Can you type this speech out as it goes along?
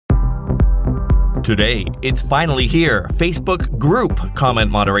Today, it's finally here. Facebook group comment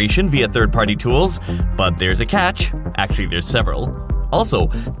moderation via third-party tools. But there's a catch. Actually, there's several. Also,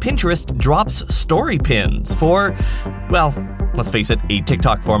 Pinterest drops story pins for, well, let's face it, a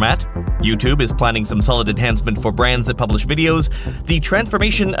TikTok format. YouTube is planning some solid enhancement for brands that publish videos, the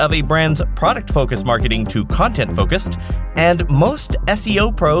transformation of a brand's product-focused marketing to content-focused, and most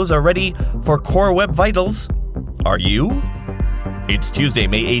SEO pros are ready for Core Web Vitals. Are you? It's Tuesday,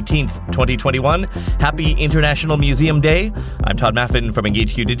 May 18th, 2021. Happy International Museum Day. I'm Todd Maffin from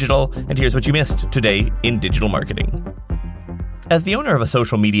EngageQ Digital, and here's what you missed today in digital marketing. As the owner of a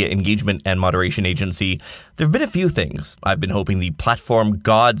social media engagement and moderation agency, there have been a few things I've been hoping the platform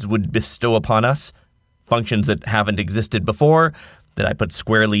gods would bestow upon us. Functions that haven't existed before, that I put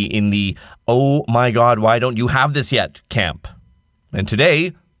squarely in the, oh my god, why don't you have this yet camp. And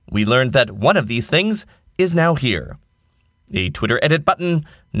today, we learned that one of these things is now here. A Twitter edit button?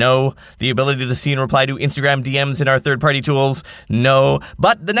 No. The ability to see and reply to Instagram DMs in our third-party tools? No.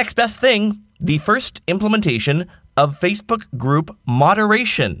 But the next best thing, the first implementation of Facebook group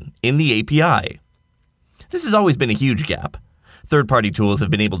moderation in the API. This has always been a huge gap. Third-party tools have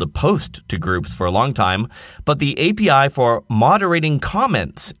been able to post to groups for a long time, but the API for moderating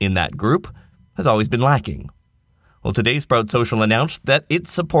comments in that group has always been lacking. Well, today Sprout Social announced that it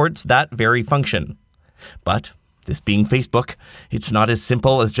supports that very function. But this being Facebook, it's not as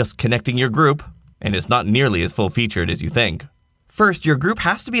simple as just connecting your group, and it's not nearly as full-featured as you think. First, your group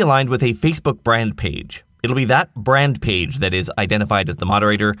has to be aligned with a Facebook brand page. It'll be that brand page that is identified as the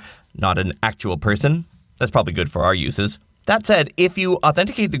moderator, not an actual person. That's probably good for our uses. That said, if you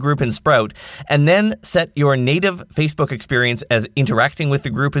authenticate the group in Sprout and then set your native Facebook experience as interacting with the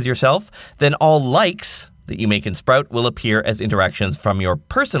group as yourself, then all likes that you make in Sprout will appear as interactions from your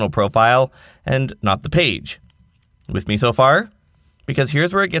personal profile and not the page. With me so far? Because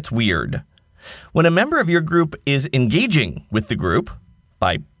here's where it gets weird. When a member of your group is engaging with the group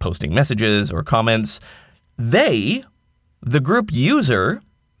by posting messages or comments, the group user,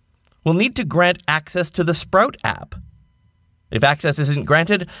 will need to grant access to the Sprout app. If access isn't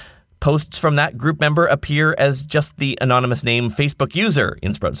granted, posts from that group member appear as just the anonymous name Facebook user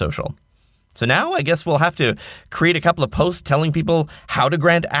in Sprout Social. So now I guess we'll have to create a couple of posts telling people how to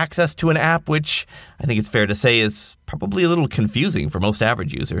grant access to an app, which I think it's fair to say is probably a little confusing for most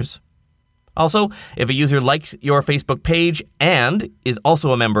average users. Also, if a user likes your Facebook page and is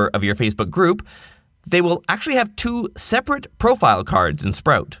also a member of your Facebook group, they will actually have two separate profile cards in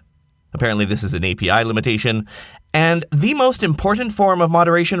Sprout. Apparently this is an API limitation. And the most important form of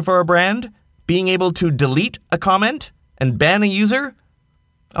moderation for a brand, being able to delete a comment and ban a user,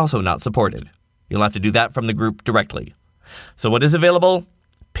 also not supported. You'll have to do that from the group directly. So what is available?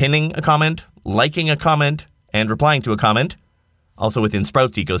 Pinning a comment, liking a comment, and replying to a comment. Also within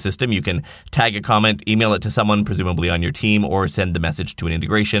Sprout's ecosystem, you can tag a comment, email it to someone, presumably on your team, or send the message to an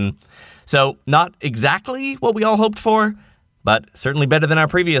integration. So not exactly what we all hoped for, but certainly better than our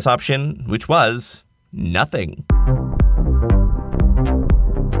previous option, which was nothing.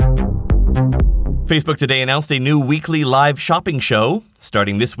 Facebook today announced a new weekly live shopping show.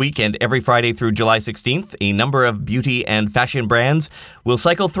 Starting this week and every Friday through July 16th, a number of beauty and fashion brands will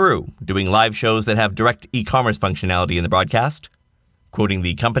cycle through, doing live shows that have direct e-commerce functionality in the broadcast. Quoting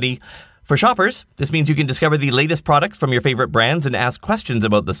the company, "For shoppers, this means you can discover the latest products from your favorite brands and ask questions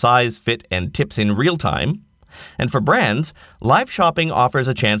about the size, fit, and tips in real time. And for brands, live shopping offers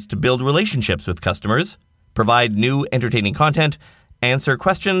a chance to build relationships with customers, provide new entertaining content, answer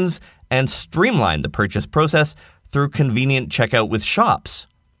questions, and streamline the purchase process through convenient checkout with shops.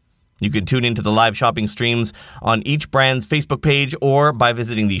 You can tune into the live shopping streams on each brand's Facebook page or by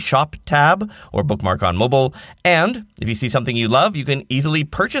visiting the Shop tab or bookmark on mobile. And if you see something you love, you can easily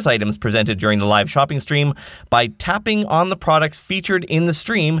purchase items presented during the live shopping stream by tapping on the products featured in the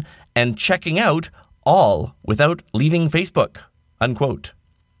stream and checking out all without leaving Facebook." Unquote.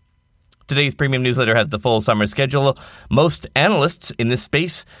 Today's premium newsletter has the full summer schedule. Most analysts in this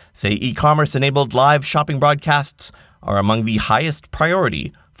space say e-commerce-enabled live shopping broadcasts are among the highest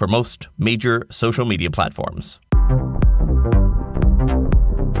priority for most major social media platforms.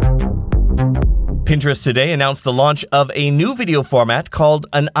 Pinterest today announced the launch of a new video format called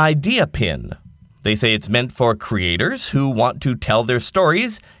an idea pin. They say it's meant for creators who want to tell their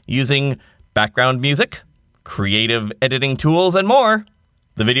stories using background music, creative editing tools, and more.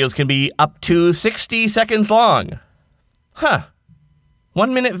 The videos can be up to 60 seconds long.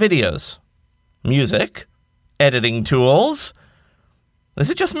 1-minute videos. Music. Editing tools. Is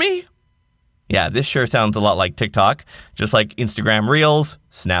it just me? Yeah, this sure sounds a lot like TikTok, just like Instagram Reels,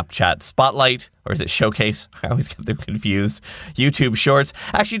 Snapchat Spotlight, or is it Showcase? I always get them confused. YouTube Shorts.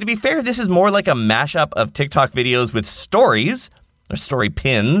 Actually, to be fair, this is more like a mashup of TikTok videos with stories, or story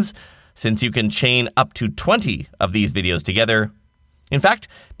pins, since you can chain up to 20 of these videos together. In fact,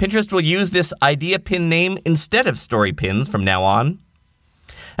 Pinterest will use this idea pin name instead of story pins from now on.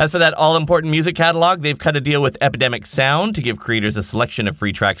 As for that all-important music catalog, they've cut a deal with Epidemic Sound to give creators a selection of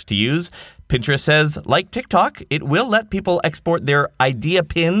free tracks to use. Pinterest says, like TikTok, it will let people export their idea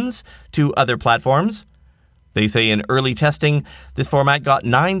pins to other platforms. They say in early testing, this format got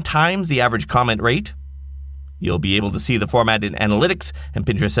 9 times the average comment rate. You'll be able to see the format in analytics, and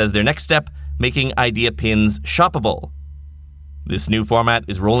Pinterest says their next step, making idea pins shoppable. This new format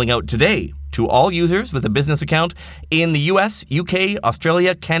is rolling out today to all users with a business account in the US, UK,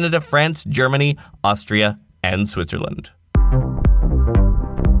 Australia, Canada, France, Germany, Austria, and Switzerland.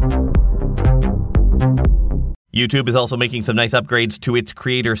 YouTube is also making some nice upgrades to its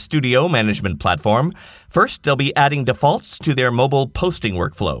Creator Studio management platform. First, they'll be adding defaults to their mobile posting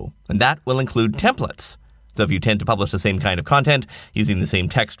workflow, and that will include templates. So if you tend to publish the same kind of content using the same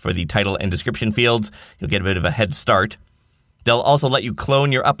text for the title and description fields, you'll get a bit of a head start. They'll also let you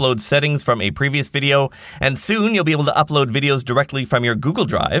clone your upload settings from a previous video, and soon you'll be able to upload videos directly from your Google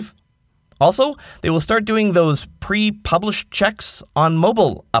Drive. Also, they will start doing those pre-published checks on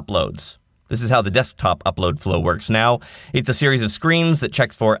mobile uploads. This is how the desktop upload flow works now. It's a series of screens that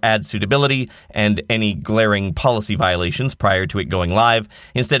checks for ad suitability and any glaring policy violations prior to it going live,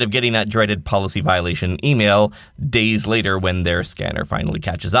 instead of getting that dreaded policy violation email days later when their scanner finally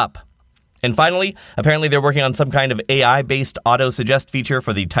catches up. And finally, apparently they're working on some kind of AI-based auto-suggest feature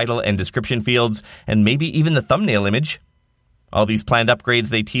for the title and description fields, and maybe even the thumbnail image. All these planned upgrades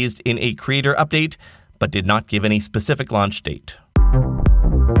they teased in a creator update, but did not give any specific launch date.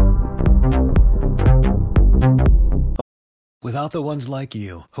 Without the ones like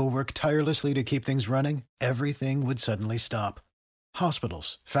you, who work tirelessly to keep things running, everything would suddenly stop.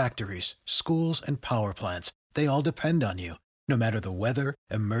 Hospitals, factories, schools, and power plants, they all depend on you. No matter the weather,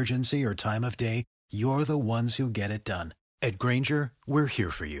 emergency, or time of day, you're the ones who get it done. At Grainger, we're here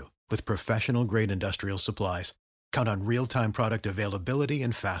for you with professional-grade industrial supplies. Count on real-time product availability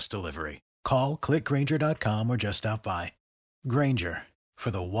and fast delivery. Call, clickgrainger.com, or just stop by. Grainger,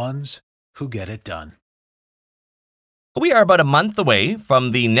 for the ones who get it done. We are about a month away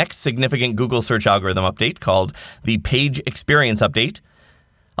from the next significant Google search algorithm update called the Page Experience Update.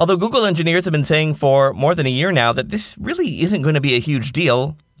 Although Google engineers have been saying for more than a year now that this really isn't going to be a huge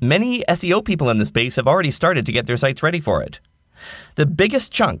deal, many SEO people in the space have already started to get their sites ready for it. The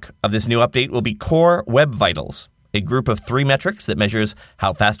biggest chunk of this new update will be Core Web Vitals, a group of 3 metrics that measures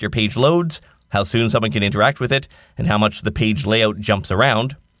how fast your page loads, how soon someone can interact with it, and how much the page layout jumps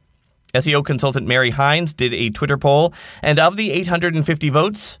around. SEO consultant Mary Hines did a Twitter poll, and of the 850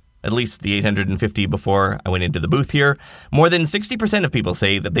 votes, at least the 850 before I went into the booth here, more than 60% of people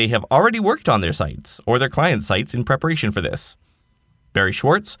say that they have already worked on their sites or their client sites in preparation for this. Barry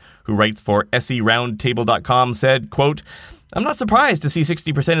Schwartz, who writes for SERoundtable.com, said, quote, "I'm not surprised to see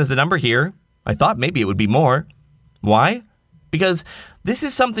 60% as the number here. I thought maybe it would be more. Why? Because this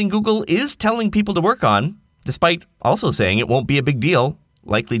is something Google is telling people to work on, despite also saying it won't be a big deal,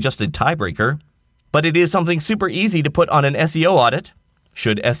 likely just a tiebreaker. But it is something super easy to put on an SEO audit.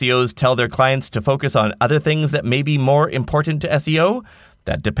 Should SEOs tell their clients to focus on other things that may be more important to SEO?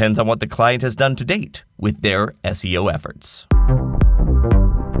 That depends on what the client has done to date with their SEO efforts."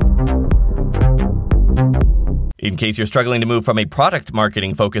 In case you're struggling to move from a product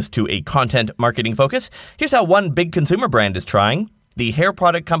marketing focus to a content marketing focus, here's how one big consumer brand is trying. The hair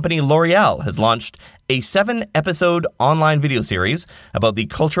product company L'Oreal has launched a 7-episode online video series about the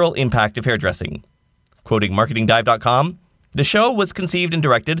cultural impact of hairdressing. Quoting marketingdive.com, "The show was conceived and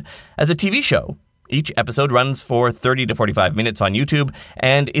directed as a TV show. Each episode runs for 30 to 45 minutes on YouTube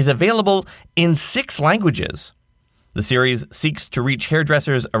and is available in 6 languages. The series seeks to reach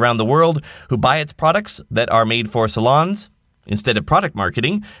hairdressers around the world who buy its products that are made for salons. Instead of product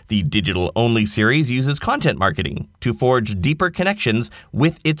marketing, the digital-only series uses content marketing to forge deeper connections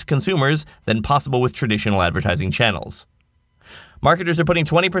with its consumers than possible with traditional advertising channels. Marketers are putting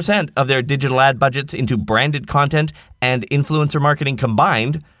 20% of their digital ad budgets into branded content and influencer marketing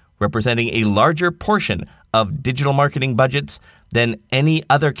combined, representing a larger portion of digital marketing budgets than any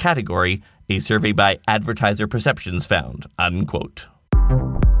other category, a survey by Advertiser Perceptions found," unquote.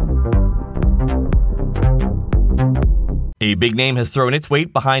 A big name has thrown its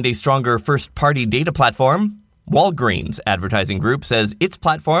weight behind a stronger first-party data platform. Walgreens Advertising Group says its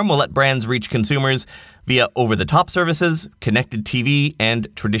platform will let brands reach consumers via over-the-top services, connected TV,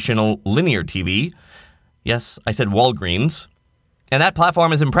 and traditional linear TV. Yes, I said Walgreens. And that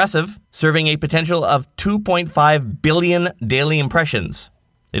platform is impressive, serving a potential of 2.5 billion daily impressions.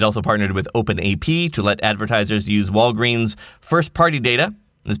 It also partnered with OpenAP to let advertisers use Walgreens' first-party data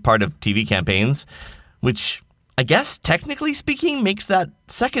as part of TV campaigns, which I guess, technically speaking, makes that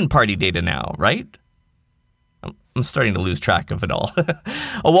second-party data now, right? I'm starting to lose track of it all.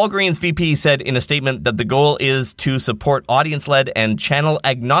 A Walgreens VP said in a statement that the goal is to support audience-led and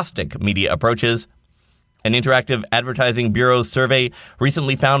channel-agnostic media approaches. An Interactive Advertising Bureau survey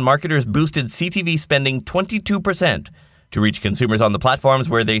recently found marketers boosted CTV spending 22% to reach consumers on the platforms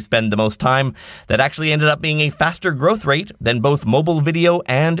where they spend the most time. That actually ended up being a faster growth rate than both mobile video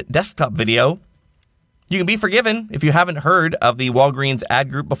and desktop video. You can be forgiven if you haven't heard of the Walgreens ad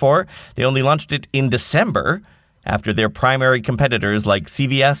group before. They only launched it in December after their primary competitors like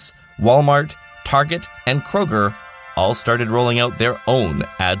CVS, Walmart, Target, and Kroger all started rolling out their own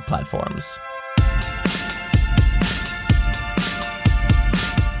ad platforms.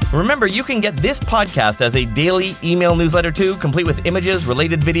 Remember, you can get this podcast as a daily email newsletter too, complete with images,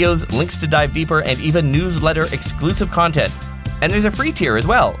 related videos, links to dive deeper, and even newsletter exclusive content. And there's a free tier as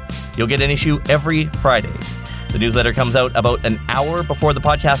well. You'll get an issue every Friday. The newsletter comes out about an hour before the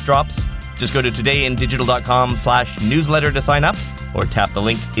podcast drops. Just go to todayindigital.com/newsletter to sign up, or tap the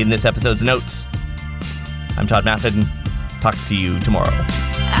link in this episode's notes. I'm Todd Maffin. Talk to you tomorrow.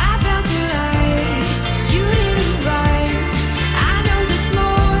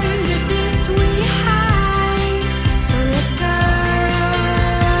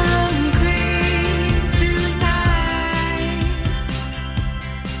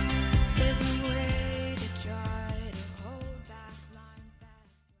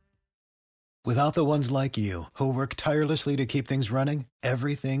 Without the ones like you, who work tirelessly to keep things running,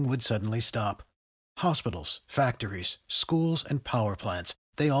 everything would suddenly stop. Hospitals, factories, schools, and power plants,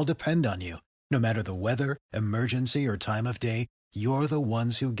 they all depend on you. No matter the weather, emergency, or time of day, you're the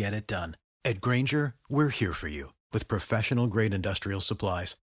ones who get it done. At Grainger, we're here for you with professional-grade industrial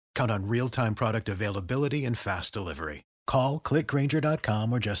supplies. Count on real-time product availability and fast delivery. Call, click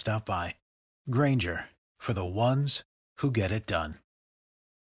Grainger.com, or just stop by. Grainger, for the ones who get it done.